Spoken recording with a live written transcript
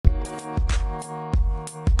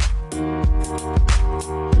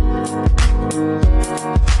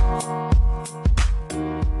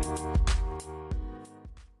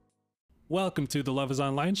Welcome to the Love is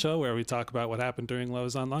Online show, where we talk about what happened during Love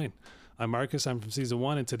is Online. I'm Marcus. I'm from season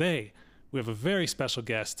 1, and today we have a very special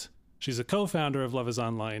guest. She's a co-founder of Love is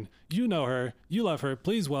Online. You know her. You love her.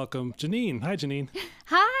 Please welcome Janine. Hi, Janine.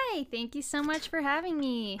 Hi. Thank you so much for having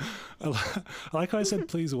me. I like how I said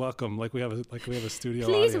please welcome, like we have a studio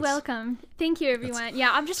Please audience. Welcome. Thank you, everyone.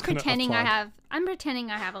 I'm just kind of pretending applaud. I'm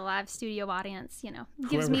pretending I have a live studio audience.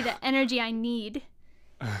 Gives me the energy I need.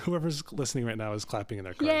 Whoever's listening right now is clapping in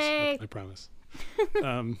their cars. Yay. I promise.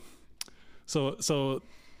 So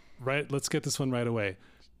let's get this one right away.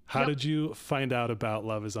 How did you find out about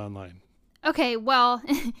Love is Online? Okay, well,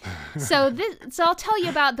 so I'll tell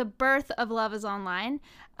you about the birth of Love is Online.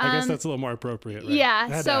 I guess that's a little more appropriate, right?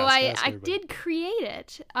 Yeah, so I everybody. did create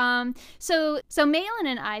it. So Malin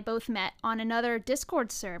and I both met on another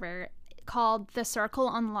Discord server called The Circle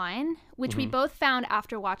Online, which we both found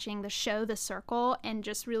after watching the show The Circle and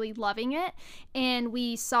just really loving it. And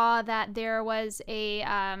we saw that there was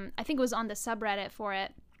I think it was on the subreddit for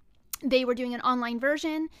it, they were doing an online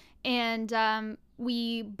version, and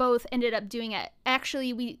we both ended up doing it.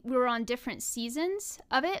 Actually, we were on different seasons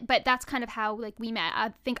of it, but that's kind of how we met.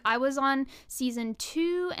 I think I was on season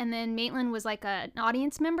 2, and then Maitland was like an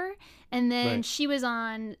audience member, and then she was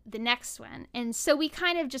on the next one. And so we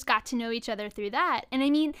kind of just got to know each other through that. And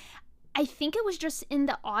I mean, I think it was just in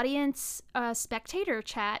the audience spectator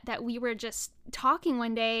chat that we were just talking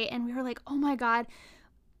one day, and we were like, oh my God,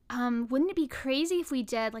 wouldn't it be crazy if we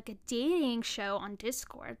did like a dating show on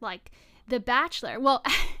Discord, like The Bachelor? Well,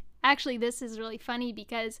 actually, this is really funny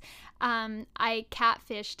because I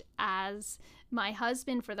catfished as my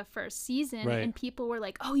husband for the first season, and people were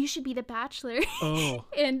like, oh, you should be The Bachelor. Oh.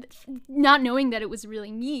 And not knowing that it was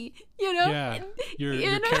really me, Yeah, And,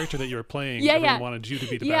 your character that you were playing, everyone wanted you to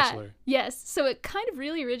be The Bachelor. Yes, so it kind of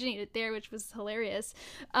really originated there, which was hilarious.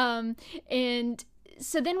 And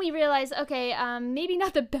so then we realized, okay, maybe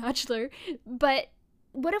not The Bachelor, but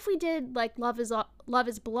what if we did like Love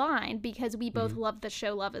is Blind, because we both love the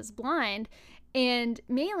show Love is Blind, and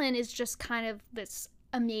Malin is just kind of this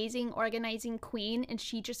amazing organizing queen, and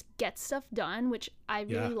she just gets stuff done, which I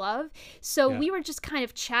really love. So we were just kind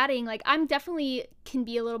of chatting, like I'm definitely can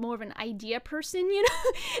be a little more of an idea person,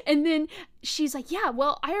 and then she's like, yeah,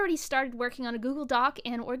 well, I already started working on a Google Doc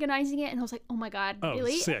and organizing it. And I was like, oh my God,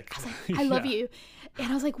 really? Sick. I was like, I love you.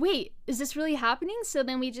 And I was like, wait, is this really happening? So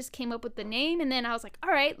then we just came up with the name, and then I was like, all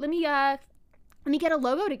right, let me get a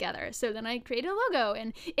logo together. So then I created a logo,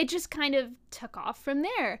 and it just kind of took off from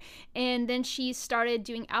there. And then she started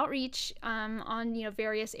doing outreach on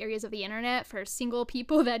various areas of the internet for single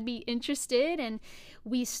people that'd be interested. And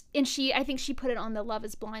I think she put it on the Love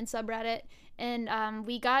is Blind subreddit, and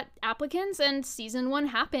we got applicants, and season 1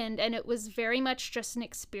 happened, and it was very much just an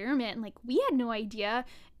experiment. Like, we had no idea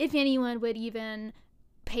if anyone would even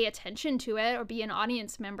pay attention to it or be an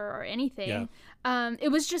audience member or anything.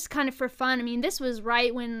 It was just kind of for fun. I mean, this was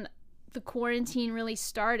right when the quarantine really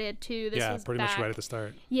started too. This was pretty much right at the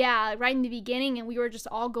start. Yeah, right in the beginning, and we were just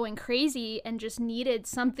all going crazy and just needed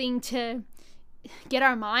something to get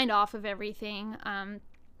our mind off of everything.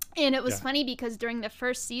 And it was funny because during the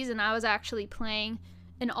first season, I was actually playing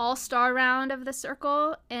an all-star round of The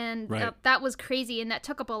Circle, and that was crazy, and that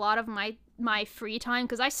took up a lot of my free time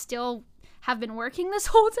because I still have been working this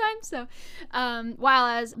whole time. So while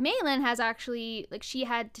as Malin has actually, she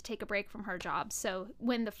had to take a break from her job. So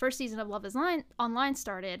when the first season of Love is Online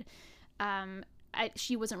started,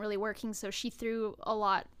 she wasn't really working, so she threw a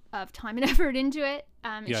lot of time and effort into it.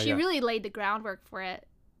 She really laid the groundwork for it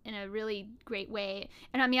in a really great way.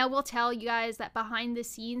 And I mean, I will tell you guys that behind the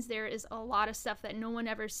scenes, there is a lot of stuff that no one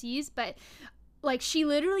ever sees, but she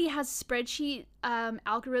literally has spreadsheet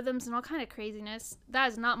algorithms and all kind of craziness. That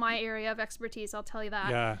is not my area of expertise, I'll tell you that.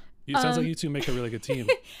 Yeah, it sounds like you two make a really good team.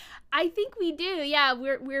 I think we do. Yeah,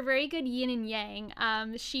 we're very good yin and yang.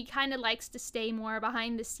 She kind of likes to stay more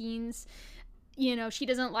behind the scenes. She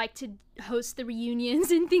doesn't like to host the reunions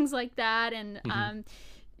and things like that. And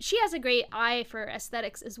she has a great eye for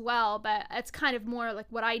aesthetics as well, but it's kind of more like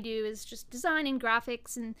what I do is just design and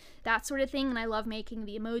graphics and that sort of thing, and I love making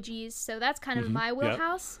the emojis, so that's kind of my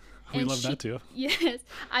wheelhouse. We love that too. Yes,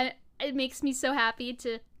 it makes me so happy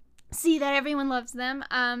to see that everyone loves them.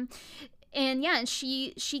 And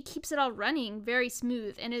she keeps it all running very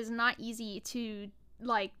smooth, and it is not easy to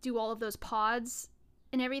do all of those pods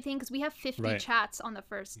and everything, because we have 50 chats on the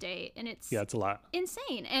first day, and it's a lot,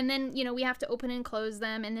 insane. And then we have to open and close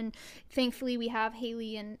them, and then thankfully we have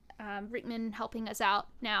Haley and Rickman helping us out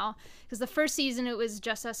now, because the first season it was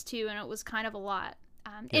just us two, and it was kind of a lot.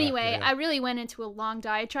 I really went into a long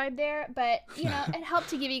diatribe there, but it helped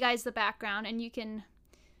to give you guys the background, and you can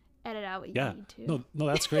edit out what you need to. No,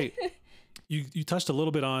 that's great. you touched a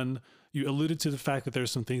little bit on, you alluded to the fact that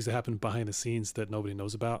there's some things that happen behind the scenes that nobody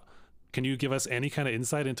knows about. Can you give us any kind of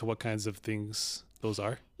insight into what kinds of things those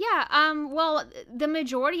are? Yeah. Well, the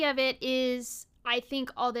majority of it is, I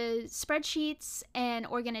think, all the spreadsheets and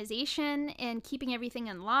organization and keeping everything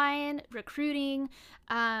in line, recruiting,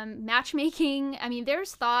 matchmaking. I mean,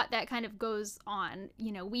 there's thought that kind of goes on.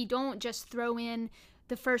 You know, we don't just throw in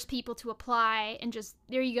the first people to apply and just,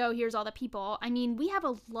 there you go, here's all the people. I mean, we have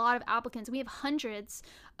a lot of applicants. We have hundreds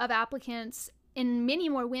of applicants and many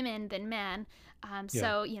more women than men.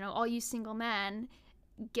 So, you know, all you single men,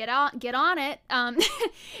 get on it.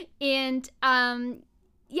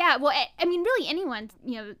 Yeah, well, I mean, really anyone,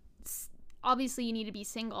 you know, obviously you need to be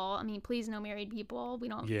single. I mean, please, no married people. We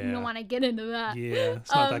don't want to get into that. Yeah,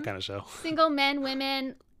 it's not that kind of show. Single men,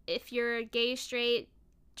 women, if you're gay, straight,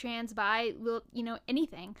 trans, bi, you know,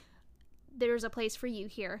 anything, there's a place for you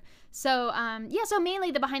here. So so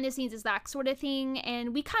mainly the behind the scenes is that sort of thing,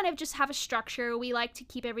 and we kind of just have a structure. We like to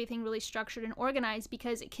keep everything really structured and organized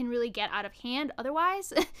because it can really get out of hand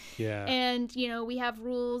otherwise. Yeah. And you know, we have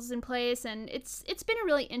rules in place, and it's been a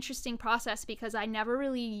really interesting process because I never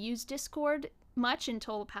really used Discord much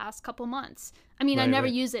until the past couple months. I mean, I never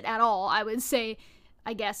used it at all. I would say,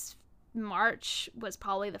 I guess March was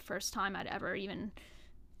probably the first time I'd ever even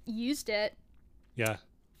used it. Yeah.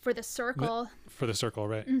 For the circle. For the circle,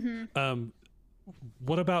 right. Mm-hmm.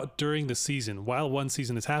 What about during the season? While one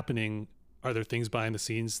season is happening, are there things behind the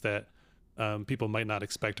scenes that people might not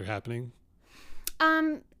expect are happening?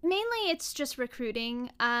 Mainly it's just recruiting.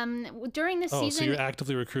 During the season... Oh, so you're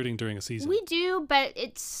actively recruiting during a season. We do, but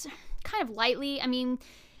it's kind of lightly. I mean,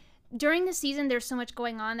 during the season, there's so much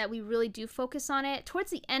going on that we really do focus on it. Towards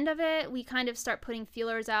the end of it, we kind of start putting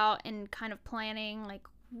feelers out and kind of planning, like,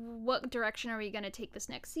 what direction are we going to take this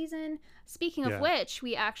next season? Speaking of which,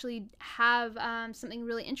 we actually have something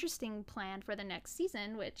really interesting planned for the next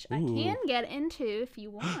season, which I can get into if you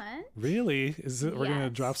want. Really? Is it? We're going to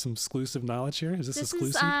drop some exclusive knowledge here? Is this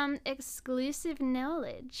exclusive? This is exclusive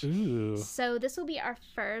knowledge. Ooh. So this will be our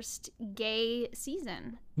first gay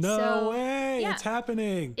season. No way! Yeah, it's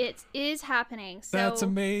happening. It is happening. So, that's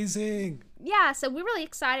amazing. Yeah, so we're really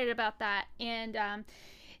excited about that, and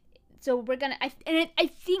so we're gonna, I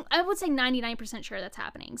think, I would say 99% sure that's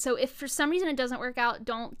happening. So if for some reason it doesn't work out,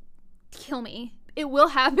 don't kill me. It will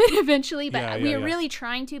happen eventually, but we're really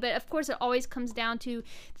trying to. But of course, it always comes down to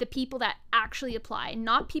the people that actually apply,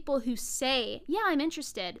 not people who say, yeah, I'm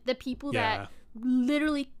interested. The people that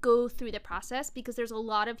literally go through the process, because there's a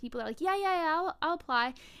lot of people that are like, yeah, I'll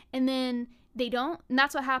apply. And then they don't. And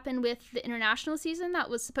that's what happened with the international season that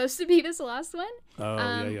was supposed to be this last one.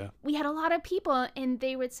 Oh, We had a lot of people, and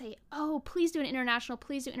they would say, oh, please do an international.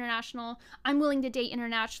 Please do international. I'm willing to date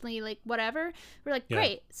internationally, like whatever. We're like,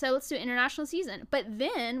 great. So let's do an international season. But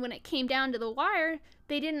then when it came down to the wire,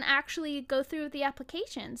 they didn't actually go through the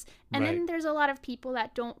applications. And then there's a lot of people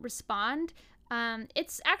that don't respond.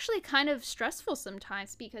 It's actually kind of stressful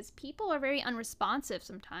sometimes because people are very unresponsive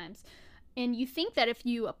sometimes. And you think that if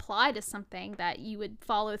you apply to something that you would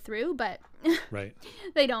follow through, but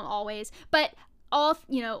they don't always. But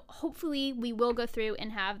hopefully we will go through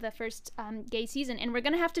and have the first gay season. And we're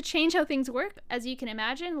going to have to change how things work, as you can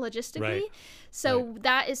imagine, logistically. So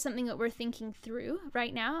that is something that we're thinking through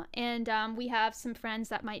right now. And we have some friends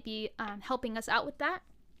that might be helping us out with that.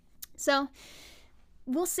 So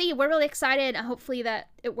we'll see. We're really excited. Hopefully that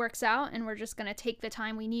it works out, and we're just going to take the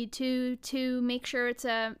time we need to make sure it's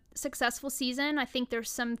a successful season. I think there's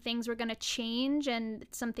some things we're going to change and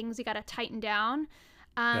some things we got to tighten down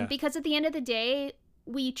because at the end of the day,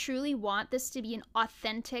 we truly want this to be an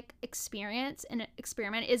authentic experience and an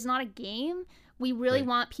experiment. It's not a game. We really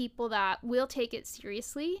want people that will take it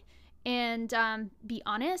seriously and be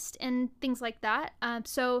honest and things like that.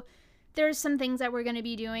 So there's some things that we're going to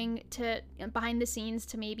be doing to behind the scenes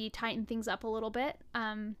to maybe tighten things up a little bit.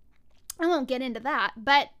 I won't get into that,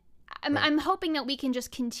 but I'm hoping that we can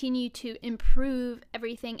just continue to improve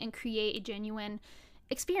everything and create a genuine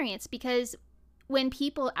experience, because when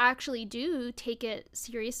people actually do take it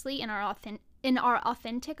seriously and are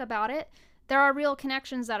authentic about it, there are real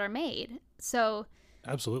connections that are made. So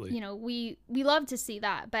absolutely, we love to see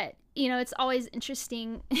that, but it's always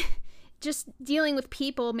interesting just dealing with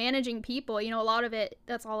people, managing people, a lot of it,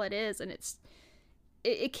 that's all it is. And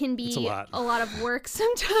it can be a lot of work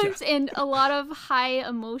sometimes and a lot of high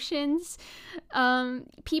emotions.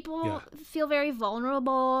 People feel very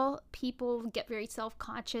vulnerable. People get very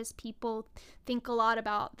self-conscious. People think a lot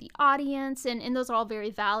about the audience, and those are all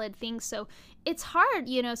very valid things. So it's hard,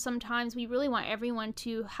 sometimes we really want everyone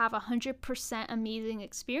to have 100% amazing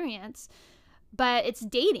experience. but it's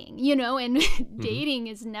dating, and dating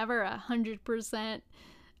is never 100%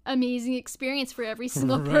 amazing experience for every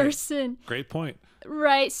single person. Great point.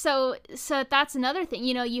 Right. So that's another thing.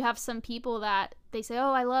 You have some people that they say,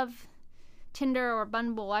 oh, I love Tinder or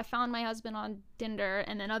Bumble. I found my husband on Tinder.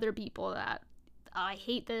 And then other people that, oh, I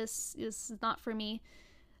hate this. This is not for me.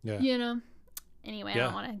 Yeah. Anyway, Yeah. I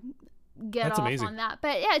don't want to get That's off amazing. on that.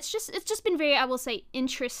 But yeah, it's just been very, I will say,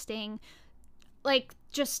 interesting, like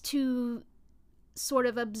just to sort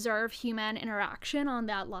of observe human interaction on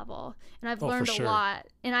that level. And I've learned a lot.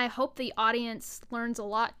 And I hope the audience learns a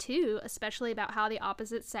lot too, especially about how the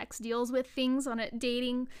opposite sex deals with things on a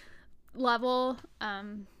dating level. A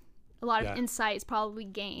lot of insight is probably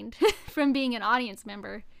gained from being an audience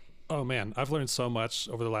member. Oh man, I've learned so much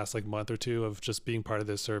over the last month or two of just being part of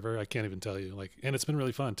this server. I can't even tell you. And it's been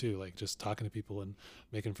really fun too, just talking to people and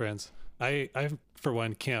making friends. I for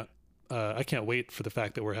one I can't wait for the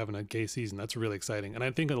fact that we're having a gay season. That's really exciting. And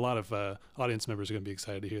I think a lot of audience members are going to be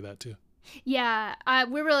excited to hear that too. Yeah,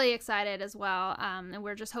 we're really excited as well. And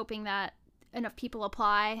we're just hoping that enough people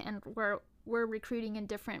apply, and we're recruiting in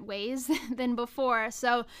different ways than before.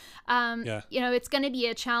 So, it's going to be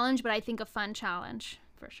a challenge, but I think a fun challenge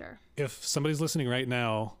for sure. If somebody's listening right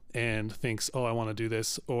now and thinks, oh, I want to do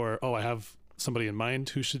this, or, oh, I have somebody in mind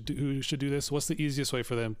who should do this, what's the easiest way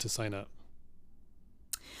for them to sign up?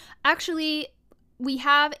 Actually, we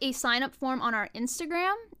have a sign-up form on our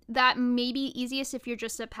Instagram that may be easiest if you're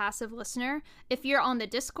just a passive listener. If you're on the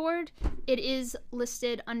Discord, it is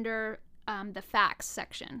listed under the facts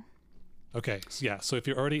section. Okay, so if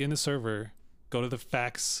you're already in the server, go to the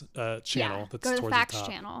facts channel. That's go to the towards facts the top.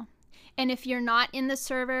 channel. And if you're not in the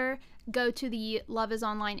server, go to the Love is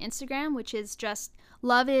Online Instagram, which is just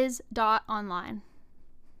loveis.online.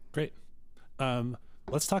 Great.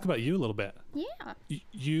 Let's talk about you a little bit. Yeah.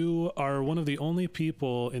 You are one of the only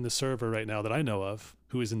people in the server right now that I know of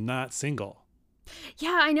who is not single.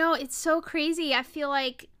 Yeah, I know. It's so crazy. I feel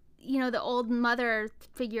like, the old mother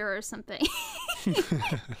figure or something.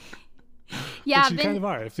 Yeah. But you kind of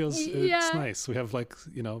are. It feels it's nice. We have a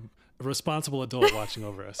responsible adult watching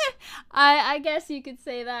over us. I guess you could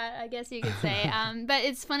say that. But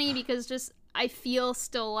it's funny because I feel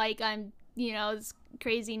still like I'm, this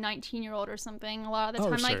crazy 19-year-old or something a lot of the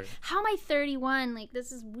time. Sure. Like, how am I 31?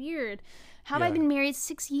 This is weird. How have I been married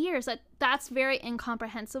 6 years? That's very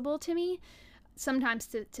incomprehensible to me sometimes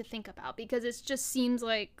to think about, because it just seems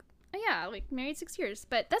like, married 6 years.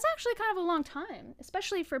 But that's actually kind of a long time,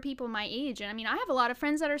 especially for people my age. And I have a lot of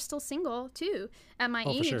friends that are still single too at my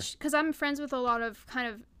age, because I'm friends with a lot of kind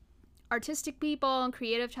of artistic people and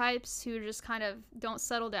creative types who just kind of don't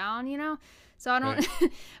settle down, So I don't,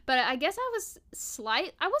 right. But I guess I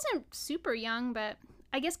wasn't super young, but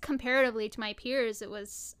I guess comparatively to my peers, it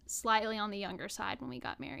was slightly on the younger side when we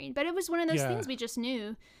got married. But it was one of those things we just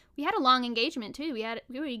knew. We had a long engagement too.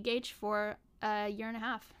 We were engaged for a year and a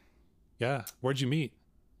half. Yeah. Where'd you meet?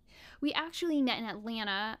 We actually met in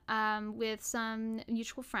Atlanta with some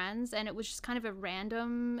mutual friends, and it was just kind of a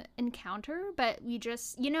random encounter. But we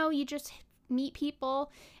just, you just meet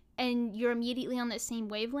people and you're immediately on the same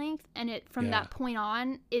wavelength. And from that point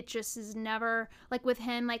on, it just is never, with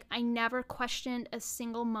him, I never questioned a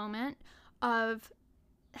single moment of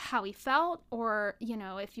how he felt or,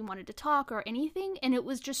 if he wanted to talk or anything. And it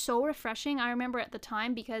was just so refreshing. I remember at the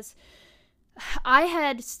time, because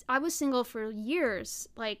I was single for years,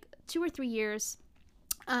 2 or 3 years,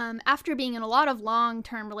 after being in a lot of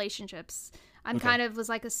long-term relationships. I'm kind of was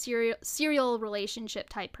like a serial relationship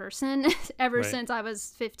type person ever since I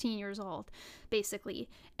was 15 years old, basically.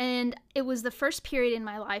 And it was the first period in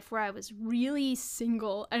my life where I was really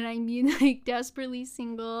single, and I mean desperately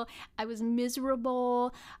single. I was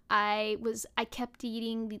miserable. I kept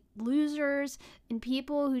dating losers and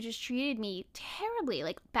people who just treated me terribly,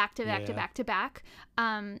 back to back to back to back.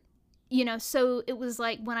 So it was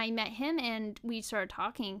when I met him and we started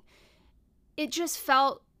talking, it just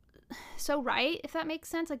felt so right, if that makes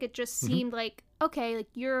sense. It just seemed okay,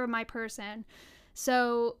 you're my person.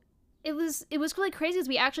 So it was really crazy, because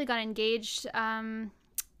we actually got engaged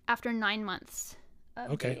after 9 months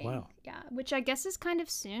of dating. Wow. Yeah, which I guess is kind of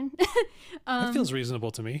soon. That feels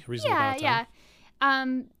reasonable to me. Reasonable amount of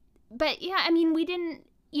time. But we didn't,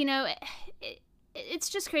 it's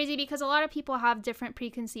just crazy because a lot of people have different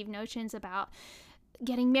preconceived notions about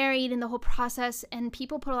getting married and the whole process, and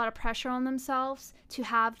people put a lot of pressure on themselves to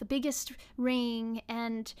have the biggest ring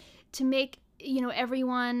and to make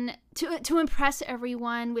everyone to impress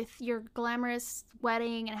everyone with your glamorous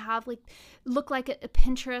wedding and have look like a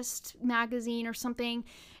Pinterest magazine or something.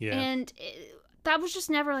 And that was just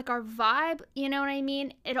never like our vibe, you know what I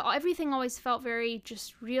mean? Everything always felt very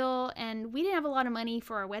just real, and we didn't have a lot of money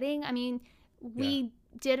for our wedding. I mean, we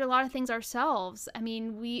did a lot of things ourselves. I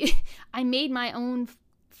mean, I made my own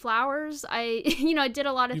flowers. I did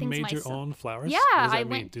a lot of things myself. You made your own flowers? Yeah, what does that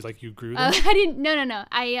mean? Do you grew them? I didn't. No.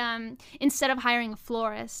 I instead of hiring a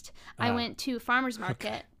florist, I went to a farmer's market.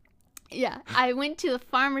 Okay. Yeah, I went to a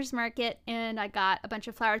farmer's market and I got a bunch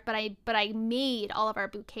of flowers, but I made all of our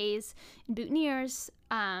bouquets and boutonnieres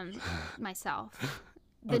myself.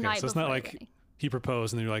 Okay, so it's not like he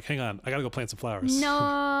proposed and then you're like, hang on, I gotta go plant some flowers. No.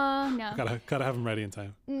 gotta have them ready in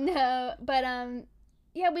time. No, but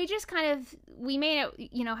yeah, we made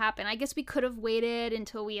it, happen. I guess we could have waited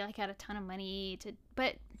until we like had a ton of money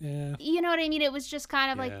but yeah, you know what I mean? It was just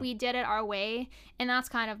kind of like we did it our way, and that's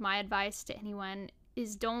kind of my advice to anyone.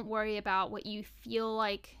 Is don't worry about what you feel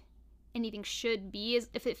like anything should be.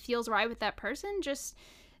 If it feels right with that person, just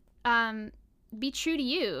be true to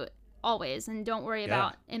you always, and don't worry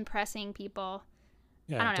about impressing people.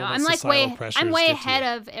 Yeah, I don't know. I'm way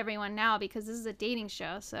ahead of everyone now because this is a dating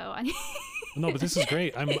show. So no, but this is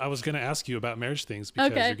great. I was going to ask you about marriage things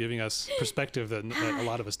because you're giving us perspective that a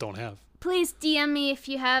lot of us don't have. Please DM me if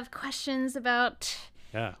you have questions about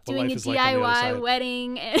doing a DIY like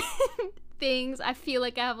wedding and things. I feel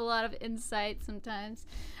like I have a lot of insight sometimes.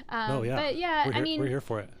 But yeah, we're here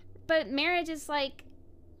for it. But marriage is like,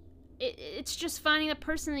 it's just finding a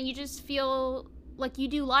person that you just feel like you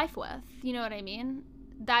do life with. You know what I mean?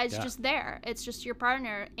 That is just there. It's just your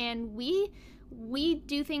partner. And we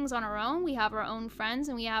do things on our own. We have our own friends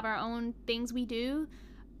and we have our own things we do.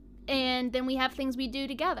 And then we have things we do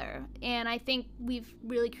together. And I think we've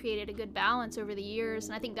really created a good balance over the years.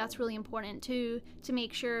 And I think that's really important too, to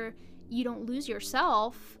make sure you don't lose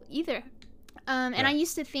yourself either. And I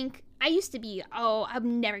used to be,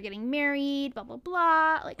 I'm never getting married, blah, blah,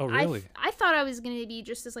 blah. Like, oh, really? I thought I was going to be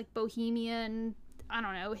just this like bohemian, I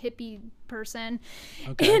don't know, hippie person.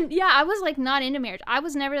 Okay. And yeah, I was like not into marriage. I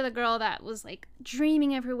was never the girl that was like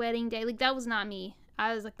dreaming of her wedding day. Like that was not me.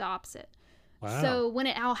 I was like the opposite. Wow. So when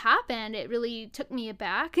it all happened, it really took me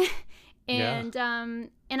aback. And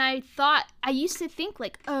I thought, I used to think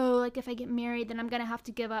like, like if I get married, then I'm going to have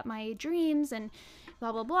to give up my dreams and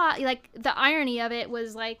blah, blah, blah. Like the irony of it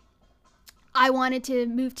was like, I wanted to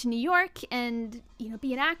move to New York and,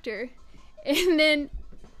 be an actor. And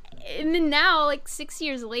then now, like 6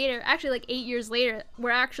 years later, actually like 8 years later,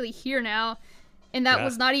 we're actually here now. And that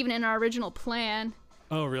was not even in our original plan.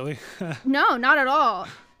 Oh, really? No, not at all.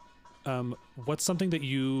 What's something that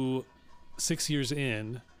you, 6 years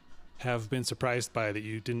in, have been surprised by that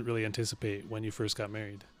you didn't really anticipate when you first got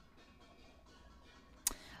married?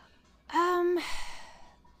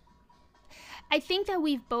 I think that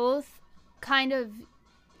we've both kind of,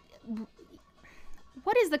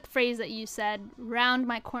 what is the phrase that you said? Round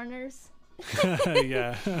my corners?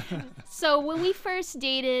 Yeah. So when we first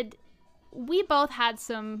dated, we both had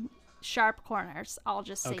some sharp corners. I'll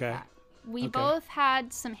just say that. We both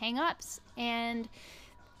had some hang-ups and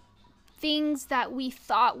things that we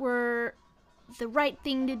thought were the right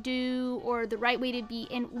thing to do or the right way to be,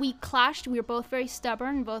 and we clashed. We were both very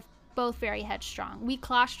stubborn, both very headstrong. We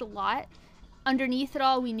clashed a lot. Underneath it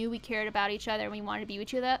all, we knew we cared about each other and we wanted to be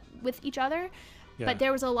with each other, but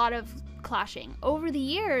there was a lot of clashing. Over the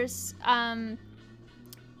years,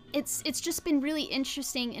 it's just been really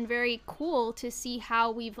interesting and very cool to see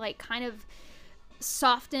how we've like kind of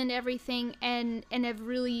softened everything and have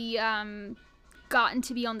really gotten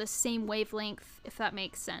to be on the same wavelength, if that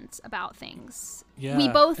makes sense, about things. Yeah, we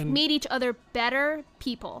both made each other better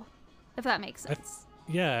people, if that makes sense.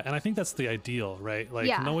 And I think that's the ideal, right? Like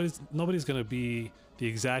nobody's going to be the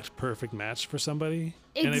exact perfect match for somebody.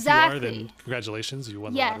 Exactly. And if you are, then congratulations, you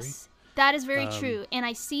won the lottery. Yes, that is very true. And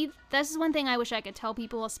I see, this is one thing I wish I could tell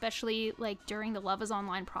people, especially like during the Love is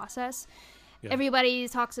Online process. Yeah. Everybody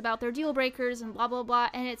talks about their deal breakers and blah, blah, blah.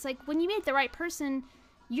 And it's like, when you meet the right person,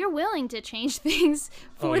 you're willing to change things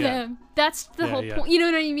for them. That's the whole point. You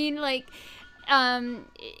know what I mean? Like,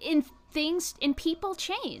 in people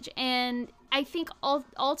change. And I think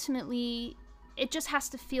ultimately it just has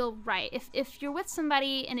to feel right. If you're with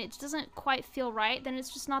somebody and it doesn't quite feel right, then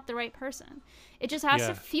it's just not the right person. It just has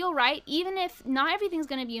to feel right, even if not everything's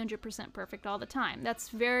going to be 100% perfect all the time. That's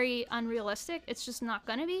very unrealistic. It's just not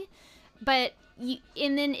going to be. But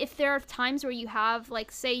and then if there are times where you have,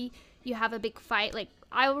 like, say you have a big fight, like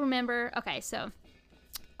I remember, so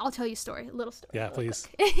I'll tell you a little story. Yeah, please.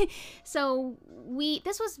 So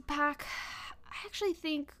this was back, I actually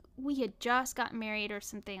think we had just gotten married or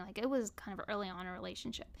something. Like it was kind of early on in a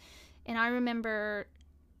relationship. And I remember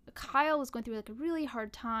Kyle was going through like a really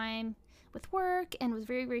hard time with work and was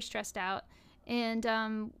very, very stressed out.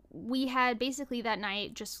 And we had basically that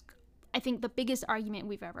night just, I think, the biggest argument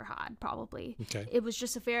we've ever had, probably. Okay. It was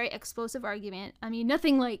just a very explosive argument. I mean,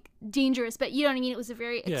 nothing like dangerous, but you know what I mean? It was a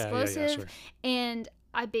very explosive. Sure. And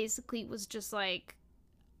I basically was just like,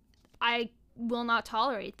 I will not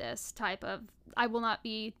tolerate this type of, I will not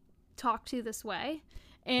be talked to this way.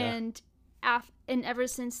 And and ever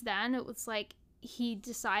since then, it was like, he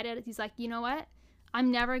decided, he's like, you know what?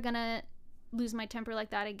 I'm never going to lose my temper like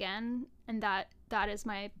that again. And that is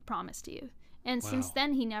my promise to you. And since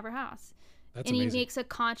then, he never has. That's and amazing. He makes a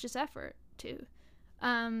conscious effort to.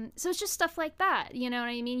 So it's just stuff like that. You know what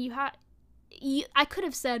I mean? I could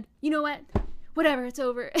have said, you know what? Whatever, it's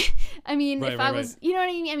over. I mean, if I was, you know what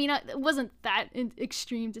I mean? I mean, it wasn't that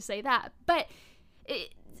extreme to say that. But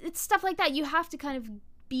it's stuff like that. You have to kind of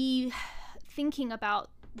be thinking about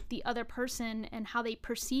the other person and how they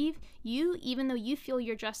perceive you, even though you feel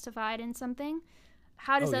you're justified in something.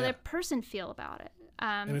 How does the other person feel about it?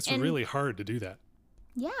 And it's really hard to do that.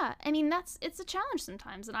 Yeah. I mean, it's a challenge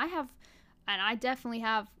sometimes. And I definitely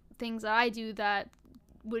have things that I do that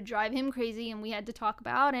would drive him crazy, and we had to talk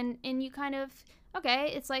about, and you kind of,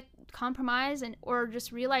 okay, it's like compromise, or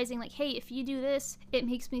just realizing like, hey, if you do this, it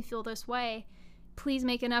makes me feel this way. Please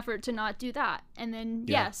make an effort to not do that. And then,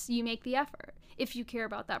 yes, you make the effort if you care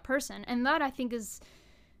about that person. And that, I think, is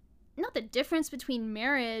not the difference between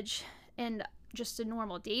marriage and just a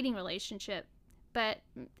normal dating relationship, but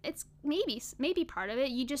it's maybe part of it.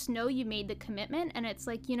 You just know you made the commitment, and it's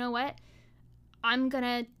like, you know what? I'm going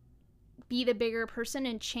to be the bigger person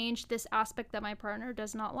and change this aspect that my partner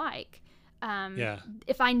does not like.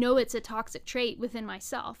 If I know it's a toxic trait within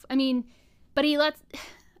myself. I mean, but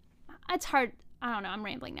it's hard. I don't know. I'm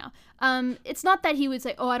rambling now. It's not that he would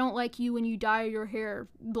say, oh, I don't like you when you dye your hair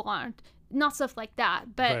blonde. Not stuff like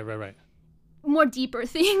that. But right. More deeper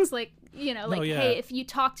things like, hey, if you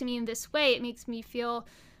talk to me in this way, it makes me feel,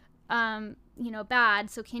 bad.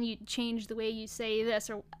 So can you change the way you say this?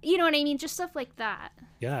 Or, you know what I mean? Just stuff like that.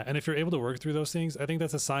 Yeah. And if you're able to work through those things, I think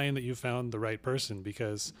that's a sign that you found the right person,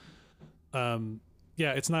 because,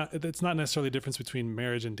 it's not necessarily the difference between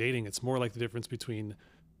marriage and dating. It's more like the difference between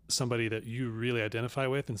somebody that you really identify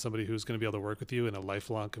with and somebody who's going to be able to work with you in a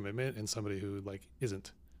lifelong commitment, and somebody who like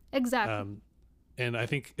isn't. Exactly. And I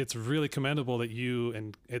think it's really commendable that you,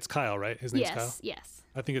 and it's Kyle, right? His name's Kyle? Yes.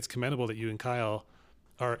 I think it's commendable that you and Kyle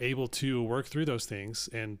are able to work through those things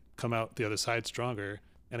and come out the other side stronger.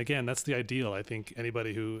 And again, that's the ideal. I think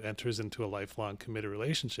anybody who enters into a lifelong committed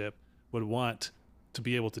relationship would want to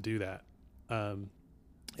be able to do that. And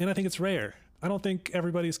I think it's rare. I don't think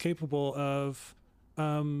everybody's capable of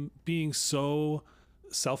being so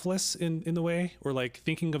selfless in the way, or like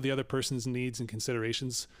thinking of the other person's needs and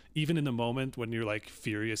considerations, even in the moment when you're like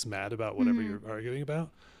furious mad about whatever you're arguing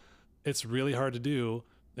about. It's really hard to do,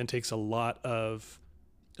 and takes a lot of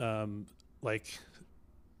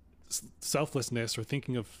selflessness, or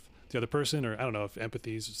thinking of the other person, or I don't know if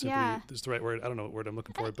empathy is simply is the right word. I don't know what word I'm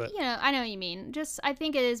looking for, but I know what you mean. I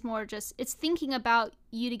think it is more just, it's thinking about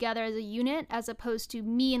you together as a unit, as opposed to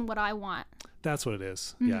me and what I want. That's what it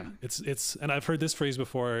is. Mm-hmm. Yeah. It's, and I've heard this phrase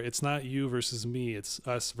before. It's not you versus me. It's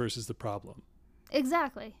us versus the problem.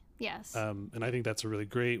 Exactly. Yes. And I think that's a really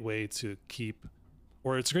great way to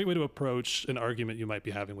it's a great way to approach an argument you might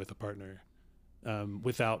be having with a partner,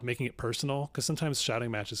 without making it personal. Because sometimes shouting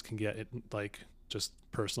matches can get like just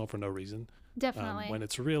personal for no reason. Definitely. When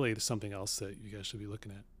it's really something else that you guys should be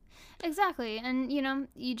looking at. Exactly. And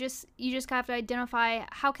you just have to identify,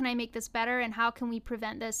 how can I make this better, and how can we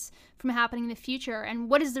prevent this from happening in the future, and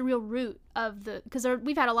what is the real root of because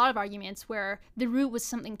we've had a lot of arguments where the root was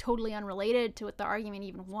something totally unrelated to what the argument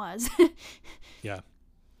even was. Yeah.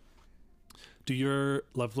 Do your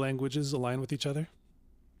love languages align with each other?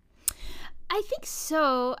 I think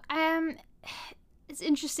so. It's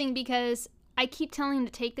interesting because I keep telling him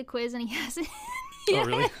to take the quiz and he hasn't. Oh,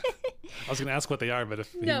 really? I was going to ask what they are, but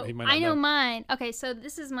if he might not I know mine. Okay, so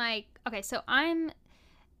this is so I'm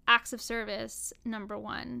acts of service, number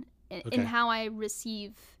one, in how I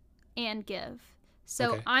receive and give.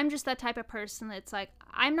 So I'm just that type of person that's like,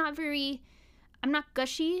 I'm not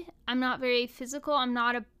gushy. I'm not very physical. I'm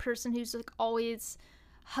not a person who's like always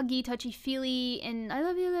huggy, touchy feely, and I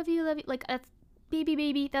love you, love you, love you. Like,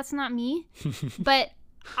 baby, that's not me. But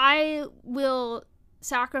I will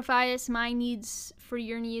sacrifice my needs for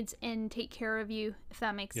your needs and take care of you, if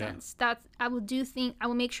that makes sense. I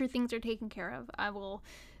will make sure things are taken care of. I will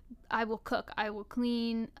cook, I will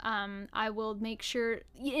clean, I will make sure,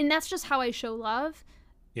 and that's just how I show love.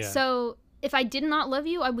 So if I did not love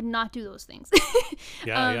you, I would not do those things.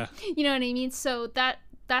 You know what I mean? So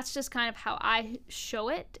that's just kind of how I show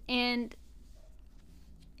it. And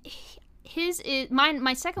his is mine.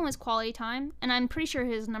 My second was quality time, and I'm pretty sure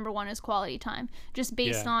his number one is quality time, just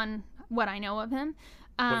based on what I know of him.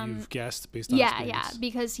 What you've guessed based on experience.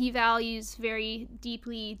 Because he values very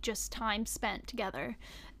deeply just time spent together.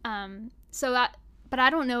 But I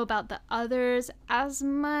don't know about the others as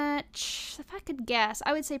much. If I could guess,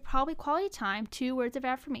 I would say probably quality time, 2 words of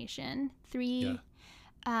affirmation, 3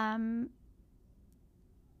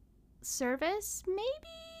 service, maybe.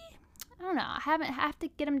 I don't know. I have to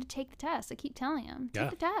get him to take the test. I keep telling him,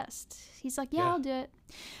 take the test. He's like, I'll do it.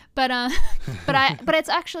 But but it's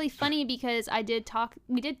actually funny because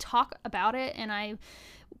we did talk about it, and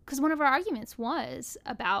because one of our arguments was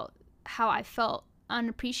about how I felt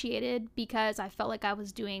unappreciated because I felt like I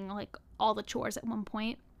was doing like all the chores at one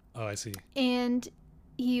point. Oh, I see. And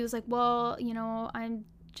he was like, well, I'm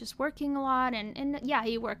just working a lot, and yeah,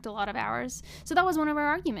 he worked a lot of hours. So that was one of our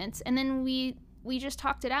arguments. And then we just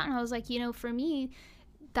talked it out, and I was like, for me,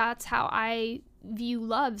 that's how I view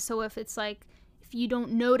love. So if it's like, if you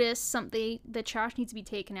don't notice something, the trash needs to be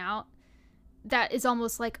taken out, that is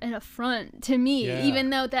almost like an affront to me,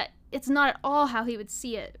 even though that it's not at all how he would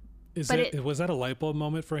see it. Was that a light bulb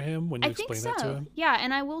moment for him when you explained that to him? Yeah,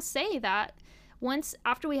 and I will say that once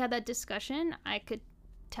after we had that discussion, I could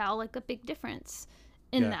tell like a big difference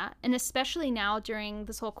in that. And especially now during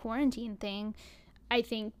this whole quarantine thing, I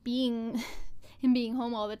think him being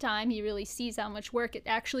home all the time, he really sees how much work it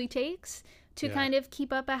actually takes to kind of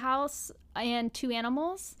keep up a house and 2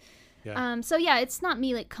 animals. So it's not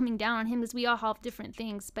me like coming down on him, because we all have different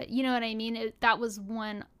things, but you know what I mean? That was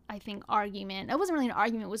one, I think, argument. It wasn't really an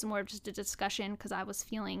argument, it was more of just a discussion because I was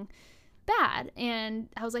feeling bad, and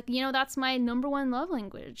I was like, that's my number one love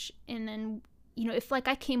language. And then if like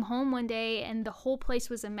I came home one day and the whole place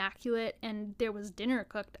was immaculate and there was dinner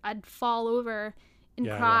cooked, I'd fall over and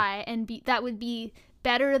cry, and that would be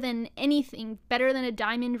better than anything, better than a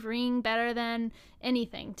diamond ring, better than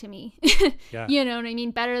anything to me. You know what I mean?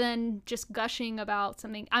 Better than just gushing about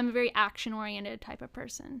something. I'm a very action-oriented type of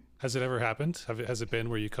person. Has it ever happened? Has it been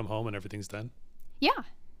where you come home and everything's done? Yeah,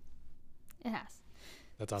 it has.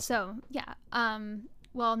 That's awesome. So, yeah.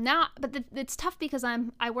 Well, now, but it's tough because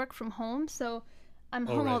I work from home, so I'm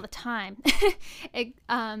home all the time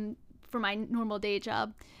for my normal day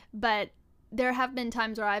job. But there have been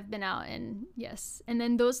times where I've been out, and and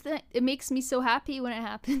then it makes me so happy when it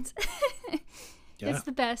happens. It's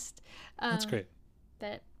the best. That's great.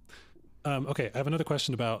 But okay, I have another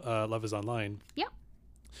question about Love is Online. Yeah.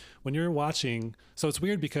 When you're watching, so it's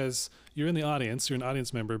weird because you're in the audience, you're an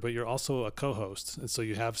audience member, but you're also a co-host, and so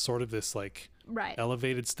you have sort of this like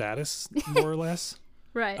elevated status, more or less.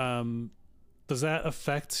 Right. Does that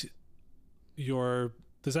affect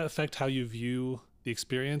how you view the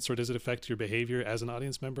experience, or does it affect your behavior as an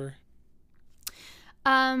audience member?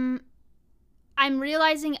 I'm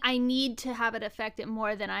realizing I need to have it affect it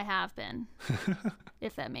more than I have been,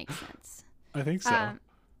 if that makes sense. I think so.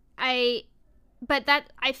 But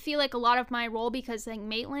that I feel like a lot of my role, because like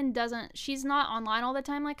Maitland she's not online all the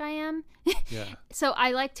time like I am. So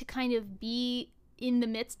I like to kind of be in the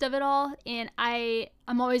midst of it all, and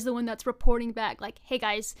I'm always the one that's reporting back, like, hey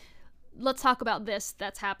guys, let's talk about this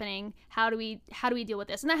that's happening. How do we deal with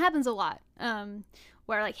this? And that happens a lot.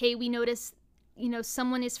 Where like, hey, we notice,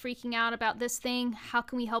 someone is freaking out about this thing. How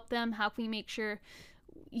can we help them? How can we make sure,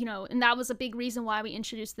 and that was a big reason why we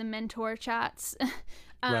introduced the mentor chats.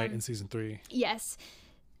 Right, in season 3. Yes.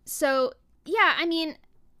 So, yeah, I mean,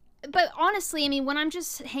 but honestly, I mean, when I'm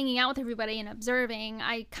just hanging out with everybody and observing,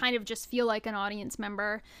 I kind of just feel like an audience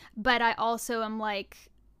member, but I also am like,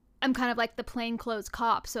 I'm kind of like the plainclothes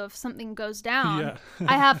cop. So if something goes down,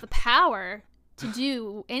 I have the power to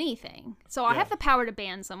do anything. So I have the power to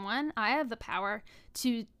ban someone. I have the power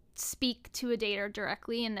to speak to a dater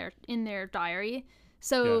directly in their diary.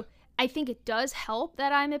 So I think it does help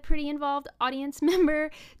that I'm a pretty involved audience member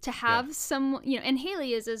to have some, and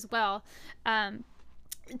Haley is as well. In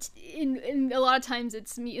a lot of times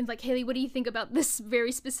it's me, and like, Haley, what do you think about this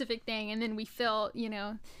very specific thing? And then we fill,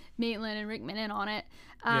 Maitland and Rickman in on it.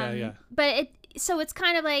 But it's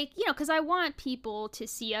kind of like, because I want people to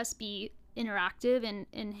see us be interactive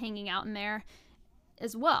and hanging out in there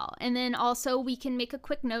as well. And then also we can make a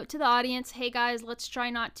quick note to the audience, hey guys, let's try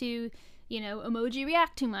not to, emoji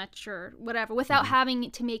react too much or whatever, without having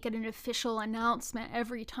to make it an official announcement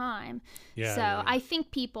every time. I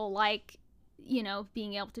think people like,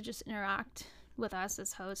 being able to just interact with us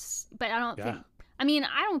as hosts. But I don't think,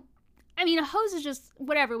 a host is just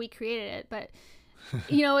whatever, we created it, but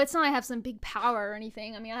it's not I have some big power or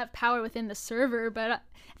anything. I mean, I have power within the server, but at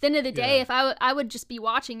the end of the day, if I would just be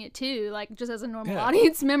watching it too, like just as a normal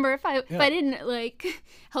audience member. If I didn't like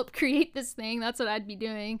help create this thing, that's what I'd be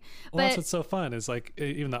doing. Well, that's what's so fun is like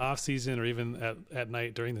even the off season or even at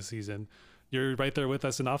night during the season, you're right there with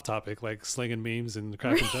us in off topic, like slinging memes and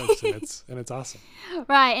cracking jokes, and it's awesome.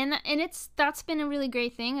 Right, and that's been a really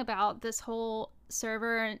great thing about this whole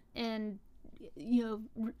server and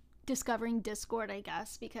discovering Discord, I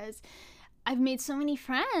guess, because I've made so many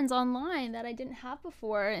friends online that I didn't have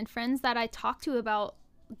before, and friends that I talk to about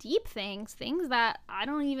deep things that I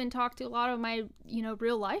don't even talk to a lot of my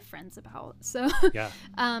real life friends about. So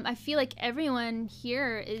I feel like everyone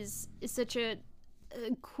here is such a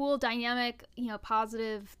cool, dynamic,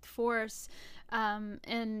 positive force,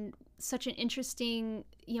 and such an interesting,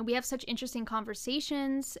 we have such interesting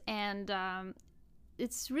conversations, and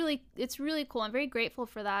it's really cool. I'm very grateful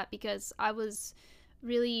for that, because I was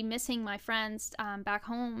really missing my friends back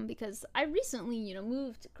home, because I recently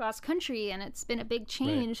moved across country, and it's been a big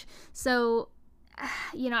change. Right. So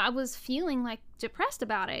I was feeling like depressed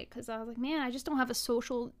about it, because I was like, man, I just don't have a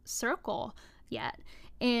social circle yet,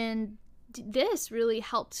 and this really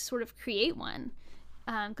helped sort of create one,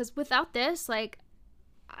 because without this, like,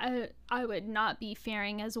 I would not be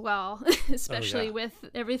faring as well, especially with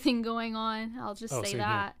everything going on. I'll just say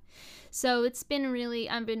that. So it's been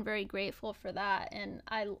I've been very grateful for that, and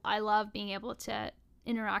I love being able to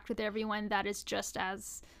interact with everyone that is just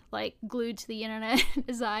as like glued to the internet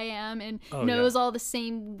as I am, and knows all the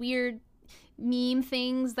same weird meme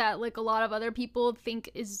things that like a lot of other people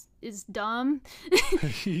think is dumb.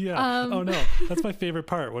 Oh no, that's my favorite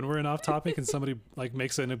part, when we're in off topic and somebody like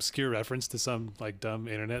makes an obscure reference to some like dumb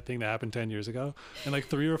internet thing that happened 10 years ago, and like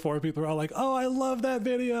 3 or 4 people are all like, oh, I love that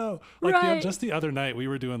video. Like just the other night we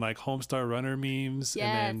were doing like Homestar Runner memes,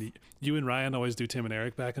 and then you and Ryan always do Tim and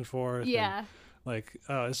Eric back and forth, and, like,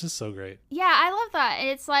 oh, it's just so great. I love that.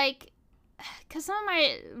 It's like, because some of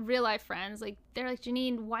my real life friends, like, they're like,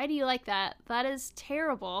 Janine, why do you like that? That is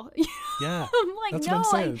terrible. Yeah. I'm like, that's no,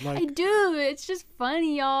 what I'm saying. I do. It's just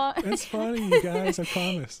funny, y'all. It's funny, you guys, I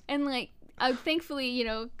promise. And like, thankfully,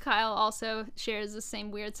 Kyle also shares the same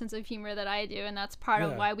weird sense of humor that I do, and that's part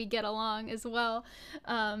of why we get along as well.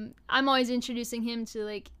 I'm always introducing him to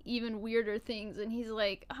like even weirder things, and he's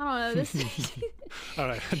like, I don't know, this. All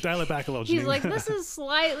right, dial it back a little. He's like, this is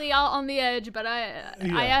slightly out on the edge, but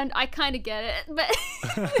I kind of get it. But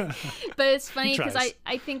but it's funny because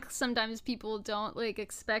I think sometimes people don't like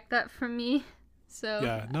expect that from me. So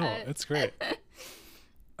it's great.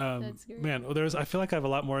 Man, I feel like I have a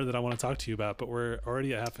lot more that I want to talk to you about, but we're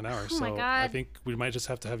already at half an hour, so I think we might just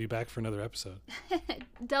have to have you back for another episode.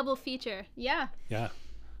 Double feature. Yeah.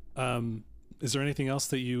 Is there anything else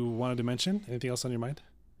that you wanted to mention? Anything else on your mind?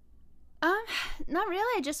 Not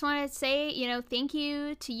really. I just wanted to say, thank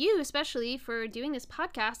you to you, especially for doing this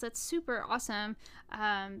podcast. That's super awesome.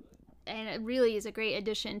 And it really is a great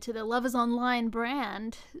addition to the Love is Online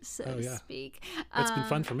brand, so to speak. It's been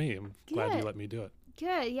fun for me. I'm glad you let me do it.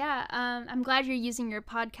 Good, yeah. I'm glad you're using your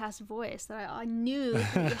podcast voice. That I knew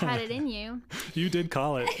that you had it in you. You did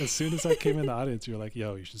call it. As soon as I came in the audience, you were like,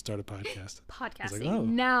 yo, you should start a podcast. Podcasting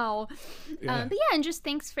now. But and just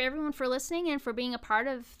thanks for everyone for listening and for being a part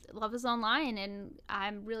of Love is Online. And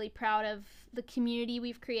I'm really proud of the community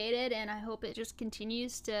we've created, and I hope it just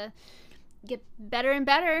continues to get better and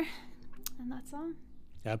better. And that's all.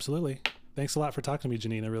 Absolutely. Thanks a lot for talking to me,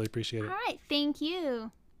 Janine. I really appreciate it. All right. Thank you.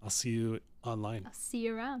 I'll see you online. I'll see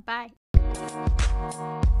you around. Bye.